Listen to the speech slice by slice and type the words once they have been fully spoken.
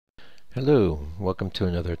Hello, welcome to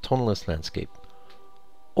another Tonalist landscape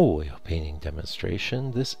oil painting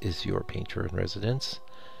demonstration. This is your painter in residence,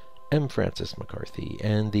 M. Francis McCarthy,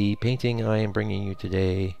 and the painting I am bringing you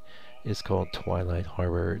today is called Twilight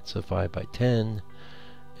Harbor. It's a 5x10,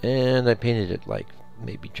 and I painted it like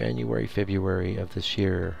maybe January, February of this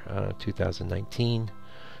year, 2019.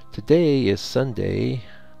 Today is Sunday,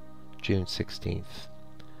 June 16th,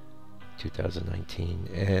 2019,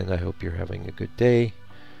 and I hope you're having a good day.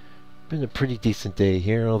 Been a pretty decent day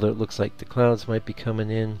here, although it looks like the clouds might be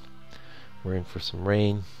coming in. We're in for some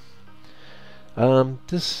rain.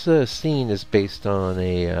 This scene is based on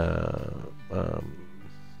I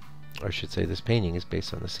should say this painting is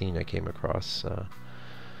based on a scene I came across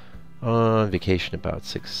on vacation about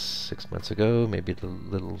six months ago, maybe a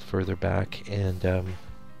little further back, and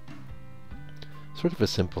sort of a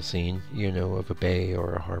simple scene, you know, of a bay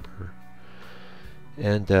or a harbor.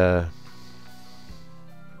 And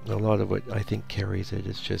a lot of what I think carries it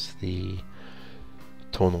is just the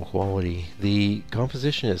tonal quality. The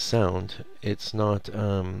composition is sound. It's not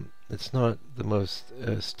the most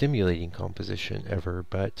stimulating composition ever,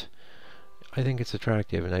 but I think it's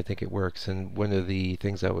attractive and I think it works. And one of the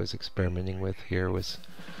things I was experimenting with here was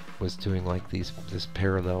doing like this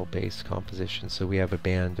parallel based composition. So we have a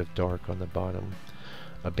band of dark on the bottom,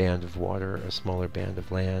 a band of water, a smaller band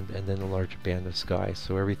of land, and then a larger band of sky.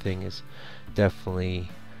 So everything is definitely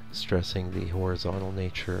stressing the horizontal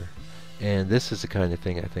nature, and this is the kind of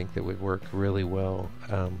thing I think that would work really well,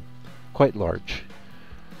 quite large,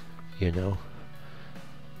 you know.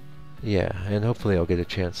 Yeah, and hopefully I'll get a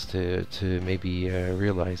chance to maybe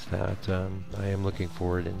realize that. I am looking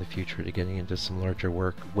forward in the future to getting into some larger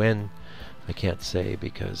work. When, I can't say,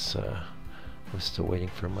 because I'm still waiting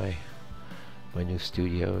for my new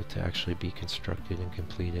studio to actually be constructed and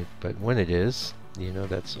completed, but when it is, you know,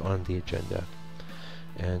 that's on the agenda.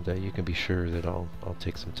 And you can be sure that I'll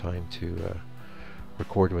take some time to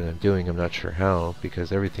record what I'm doing. I'm not sure how,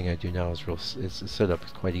 because everything I do now is set up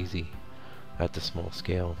is quite easy at the small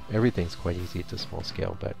scale. Everything's quite easy at the small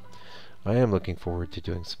scale, but I am looking forward to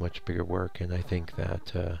doing some much bigger work, and I think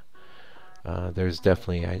that there's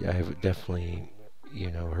definitely, I have definitely,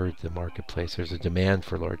 you know, heard the marketplace. There's a demand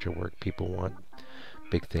for larger work. People want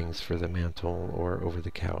big things for the mantle or over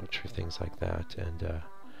the couch or things like that, and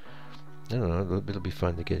I don't know, it'll be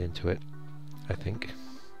fun to get into it, I think.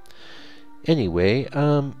 Anyway,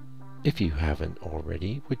 if you haven't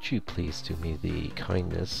already, would you please do me the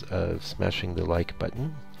kindness of smashing the like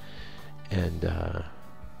button and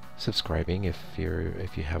subscribing if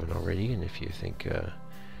you haven't already, and if you think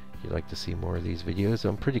you'd like to see more of these videos.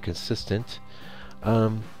 I'm pretty consistent. I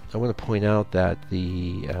want to point out that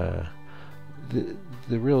the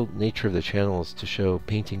real nature of the channel is to show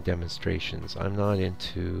painting demonstrations. I'm not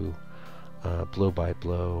into blow by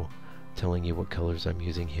blow telling you what colors I'm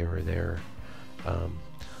using here or there.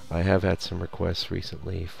 I have had some requests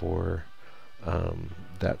recently for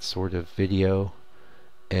that sort of video,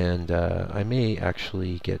 and I may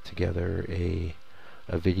actually get together a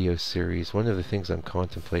video series. One of the things I'm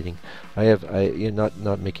contemplating, you're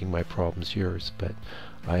not making my problems yours, but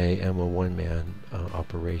I am a one-man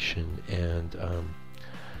operation, and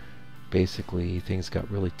basically things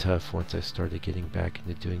got really tough once I started getting back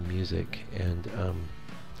into doing music, and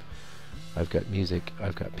I've got music,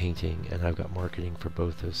 I've got painting, and I've got marketing for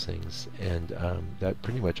both those things, and that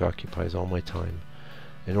pretty much occupies all my time.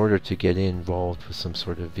 In order to get involved with some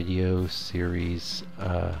sort of video series,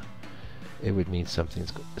 it would mean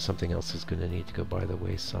something else is going to need to go by the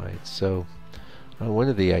wayside. So one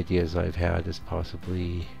of the ideas I've had is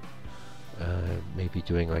possibly maybe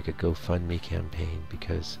doing like a GoFundMe campaign,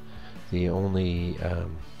 because the only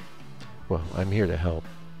well, I'm here to help.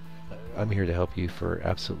 I'm here to help you for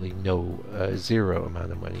absolutely no zero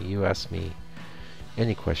amount of money. You ask me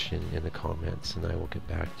any question in the comments and I will get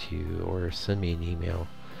back to you, or send me an email.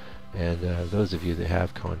 And those of you that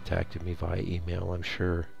have contacted me via email, I'm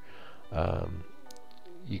sure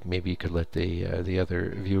maybe you could let the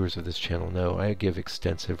other viewers of this channel know. I give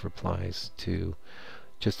extensive replies to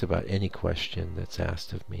just about any question that's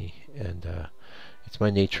asked of me, and it's my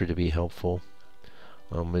nature to be helpful,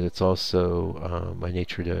 but it's also my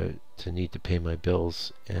nature to need to pay my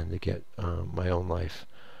bills and to get my own life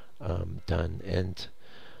done. And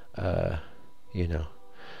you know,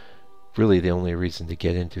 really the only reason to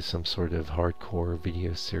get into some sort of hardcore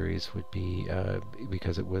video series would be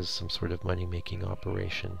because it was some sort of money-making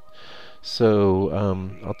operation. So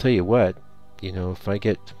I'll tell you what, you know, if I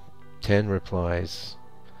get 10 replies,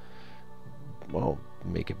 well,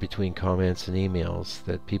 make it between comments and emails,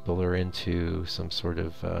 that people are into some sort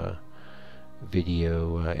of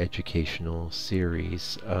video educational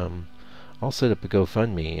series, I'll set up a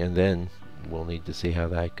GoFundMe, and then we'll need to see how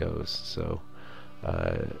that goes. So,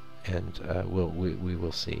 we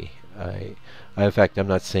will see. In fact, I'm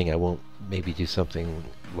not saying I won't maybe do something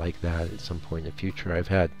like that at some point in the future. I've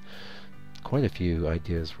had quite a few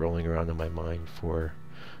ideas rolling around in my mind for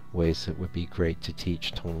ways that would be great to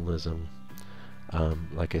teach tonalism.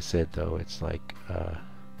 Like I said, though, it's like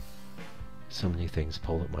so many things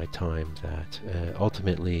pull at my time that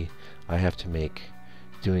ultimately I have to make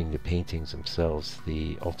doing the paintings themselves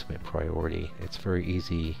the ultimate priority. It's very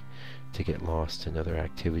easy to get lost in other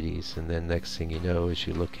activities, and then next thing you know, as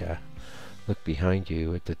you look behind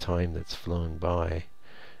you at the time that's flown by,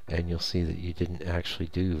 and you'll see that you didn't actually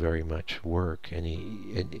do very much work.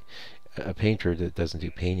 And a painter that doesn't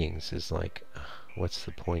do paintings is like, what's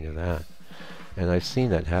the point of that? And I've seen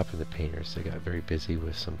that happen to painters. They got very busy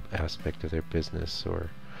with some aspect of their business,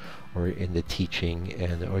 or in the teaching,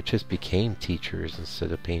 or just became teachers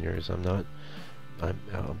instead of painters.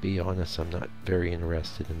 I'll be honest, I'm not very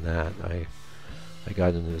interested in that. I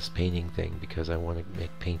got into this painting thing because I want to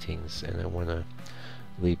make paintings, and I want to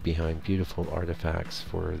leave behind beautiful artifacts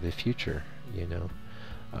for the future, you know.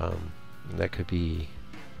 That could be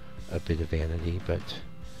a bit of vanity, but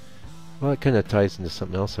well, it kind of ties into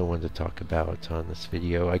something else I wanted to talk about on this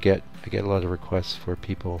video. I get a lot of requests for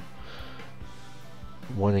people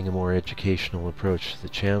wanting a more educational approach to the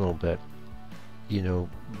channel, but you know,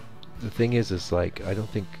 the thing is like, I don't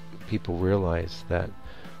think people realize that.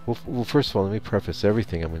 Well, first of all, let me preface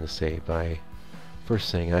everything I'm going to say by first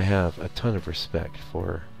saying I have a ton of respect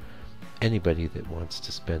for anybody that wants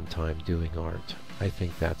to spend time doing art. I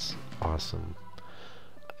think that's awesome.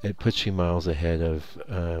 It puts you miles ahead of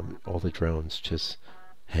all the drones just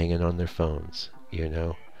hanging on their phones, you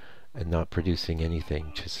know, and not producing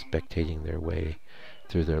anything, just spectating their way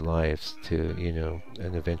through their lives to, you know,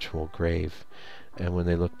 an eventual grave. And when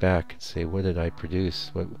they look back and say, what did I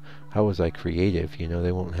produce? How was I creative? You know,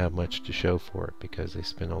 they won't have much to show for it because they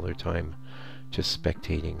spend all their time just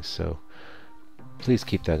spectating. So please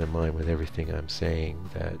keep that in mind with everything I'm saying,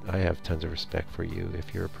 that I have tons of respect for you.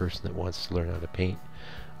 If you're a person that wants to learn how to paint,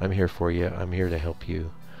 I'm here for you. I'm here to help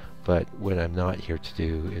you. But what I'm not here to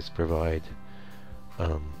do is provide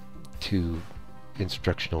 2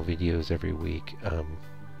 instructional videos every week.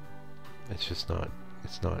 It's just not.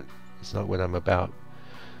 It's not what I'm about.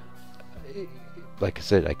 Like I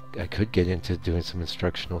said, I could get into doing some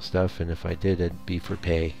instructional stuff, and if I did, it'd be for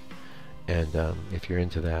pay. And if you're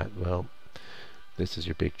into that, well, this is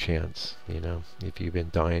your big chance. You know, if you've been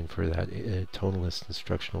dying for that Tonalist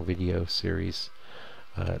instructional video series,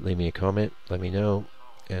 leave me a comment, let me know,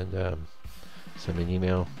 and send me an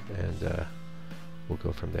email, and we'll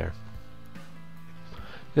go from there.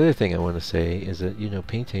 The other thing I want to say is that, you know,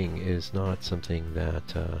 painting is not something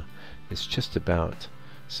that is just about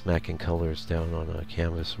smacking colors down on a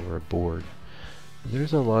canvas or a board.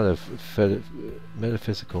 There's a lot of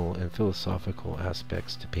metaphysical and philosophical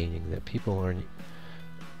aspects to painting that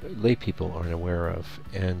lay people aren't aware of.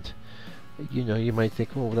 And you know, you might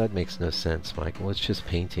think, well, that makes no sense, Michael. It's just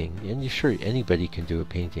painting. And sure, anybody can do a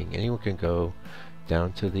painting. Anyone can go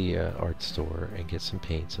down to the art store and get some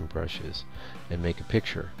paints and brushes and make a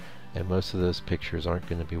picture. And most of those pictures aren't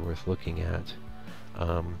going to be worth looking at.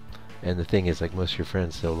 And the thing is, like, most of your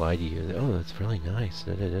friends, they'll lie to you. Oh, that's really nice.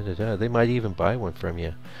 Da, da, da, da, da. They might even buy one from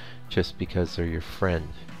you just because they're your friend.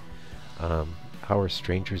 How are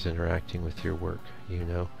strangers interacting with your work? You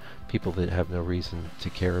know, people that have no reason to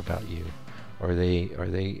care about you. Are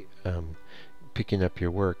they picking up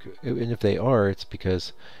your work? And if they are, it's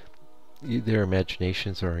because their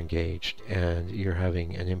imaginations are engaged, and you're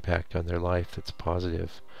having an impact on their life that's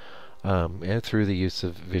positive. And through the use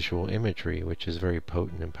of visual imagery, which is very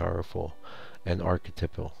potent and powerful, and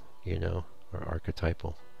archetypal, you know, or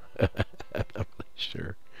archetypal. I'm not really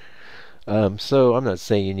sure. So I'm not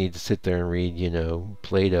saying you need to sit there and read, you know,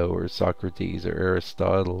 Plato or Socrates or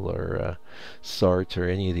Aristotle or Sartre or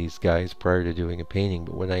any of these guys prior to doing a painting.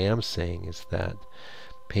 But what I am saying is that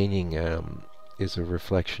painting is a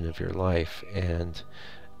reflection of your life, and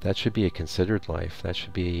that should be a considered life. That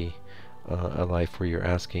should be a life where you're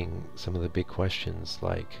asking some of the big questions,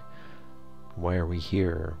 like, why are we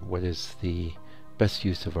here? What is the best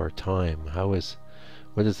use of our time?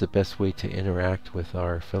 What is the best way to interact with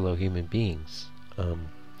our fellow human beings?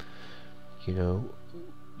 You know,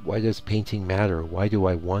 why does painting matter? Why do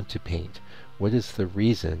I want to paint? What is the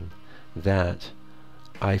reason that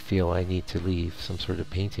I feel I need to leave some sort of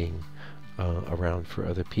painting around for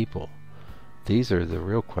other people? These are the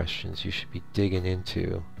real questions you should be digging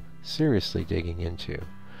into, seriously digging into.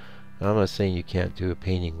 I'm not saying you can't do a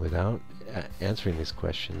painting without answering these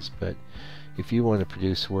questions, but if you want to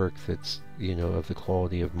produce work that's, you know, of the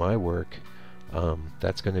quality of my work,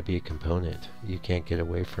 that's going to be a component. You can't get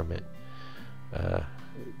away from it.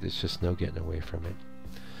 There's just no getting away from it.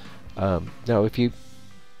 Now, if you,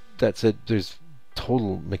 that said, there's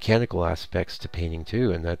total mechanical aspects to painting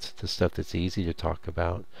too, and that's the stuff that's easy to talk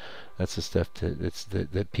about. That's the stuff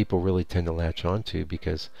that people really tend to latch onto,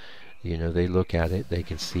 because, you know, they look at it, they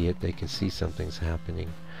can see it, they can see something's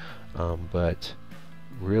happening. But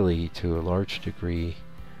really, to a large degree,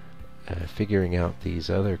 figuring out these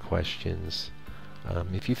other questions,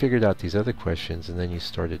 if you figured out these other questions and then you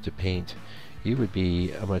started to paint, you would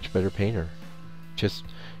be a much better painter, just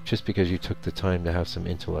because you took the time to have some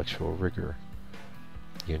intellectual rigor,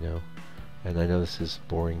 you know. And I know this is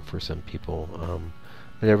boring for some people,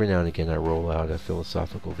 but every now and again I roll out a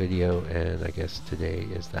philosophical video, and I guess today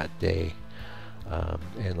is that day.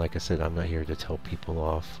 And like I said, I'm not here to tell people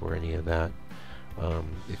off or any of that.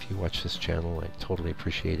 If you watch this channel, I totally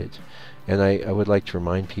appreciate it. And I would like to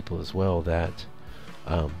remind people as well that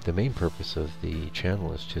the main purpose of the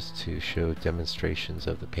channel is just to show demonstrations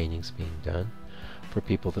of the paintings being done for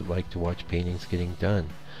people that like to watch paintings getting done.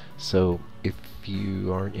 So if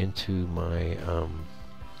you aren't into my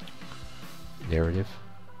narrative,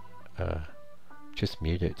 just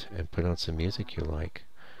mute it and put on some music you like.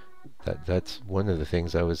 That's one of the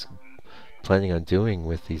things I was planning on doing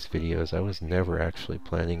with these videos. I was never actually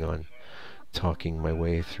planning on talking my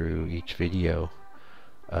way through each video,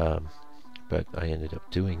 but I ended up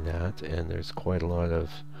doing that, and there's quite a lot of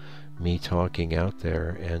me talking out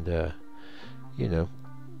there, and you know,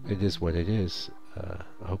 it is what it is.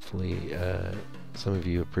 Hopefully some of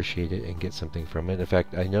you appreciate it and get something from it. In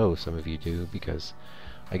fact, I know some of you do, because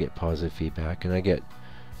I get positive feedback, and I get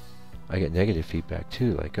negative feedback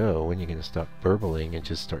too, like, oh, when are you going to stop burbling and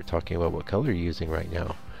just start talking about what color you're using right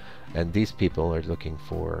now? And these people are looking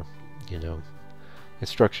for, you know,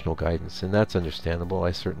 instructional guidance, and that's understandable.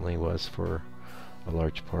 I certainly was for a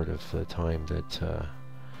large part of the time that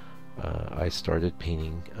I started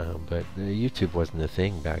painting, but YouTube wasn't a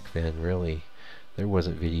thing back then, really. There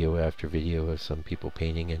wasn't video after video of some people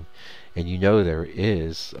painting, and you know there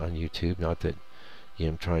is on YouTube. Not that, you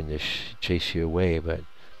know, I'm trying to chase you away, but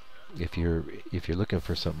if you're looking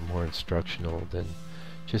for something more instructional, then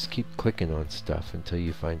just keep clicking on stuff until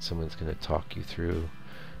you find someone's going to talk you through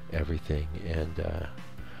everything. And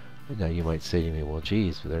now you might say to me, well,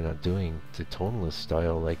 geez, but they're not doing the tonalist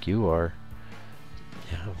style like you are.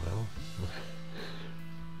 Yeah, well,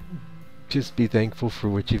 just be thankful for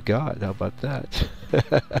what you've got. How about that?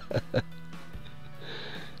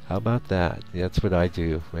 How about that? That's what I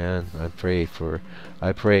do, man. I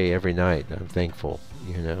pray every night. I'm thankful,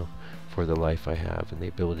 you know, for the life I have and the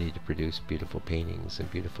ability to produce beautiful paintings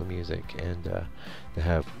and beautiful music, and to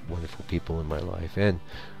have wonderful people in my life. And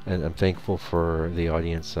I'm thankful for the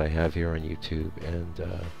audience I have here on YouTube, and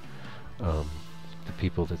the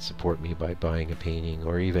people that support me by buying a painting,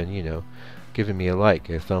 or even, you know, giving me a like,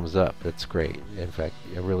 a thumbs up. That's great. In fact,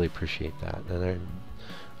 I really appreciate that. And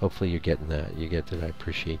hopefully you're getting that. You get that I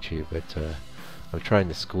appreciate you. But I'm trying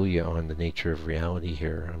to school you on the nature of reality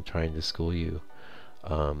here. I'm trying to school you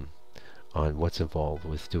on what's involved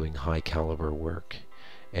with doing high caliber work,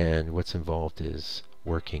 and what's involved is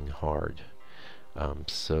working hard.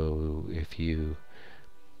 So if you're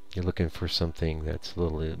looking for something that's a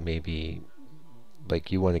little, maybe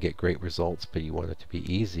like you want to get great results but you want it to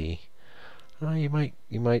be easy, you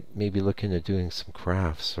might maybe look into doing some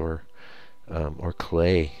crafts, or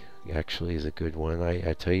clay actually is a good one.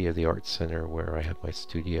 I tell you, the art center where I have my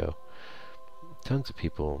studio, tons of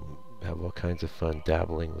people have all kinds of fun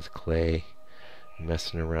dabbling with clay,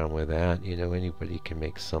 messing around with that. You know, anybody can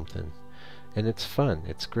make something, and it's fun,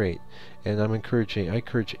 it's great. And I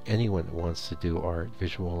encourage anyone that wants to do art,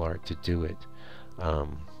 visual art, to do it.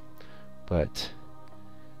 But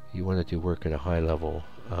you want to do work at a high level,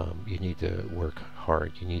 you need to work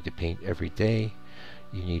hard. You need to paint every day.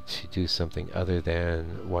 You need to do something other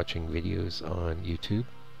than watching videos on YouTube.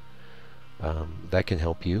 That can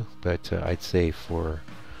help you, but I'd say for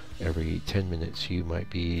every 10 minutes you might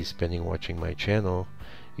be spending watching my channel,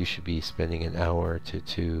 you should be spending an hour to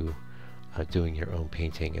two doing your own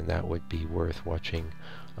painting, and that would be worth watching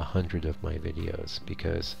 100 of my videos,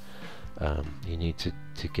 because you need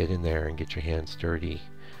to get in there and get your hands dirty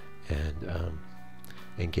and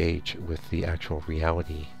engage with the actual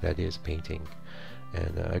reality that is painting.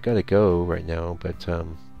 And I gotta go right now, but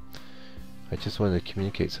I just wanted to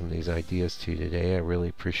communicate some of these ideas to you today. I really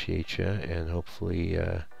appreciate you, and hopefully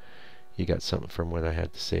you got something from what I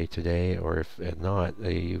had to say today. Or if not,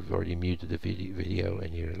 you've already muted the video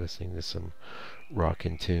and you're listening to some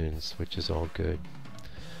rockin' tunes, which is all good.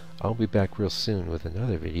 I'll be back real soon with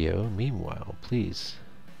another video. Meanwhile, please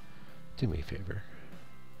do me a favor.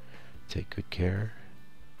 Take good care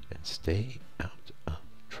and stay out.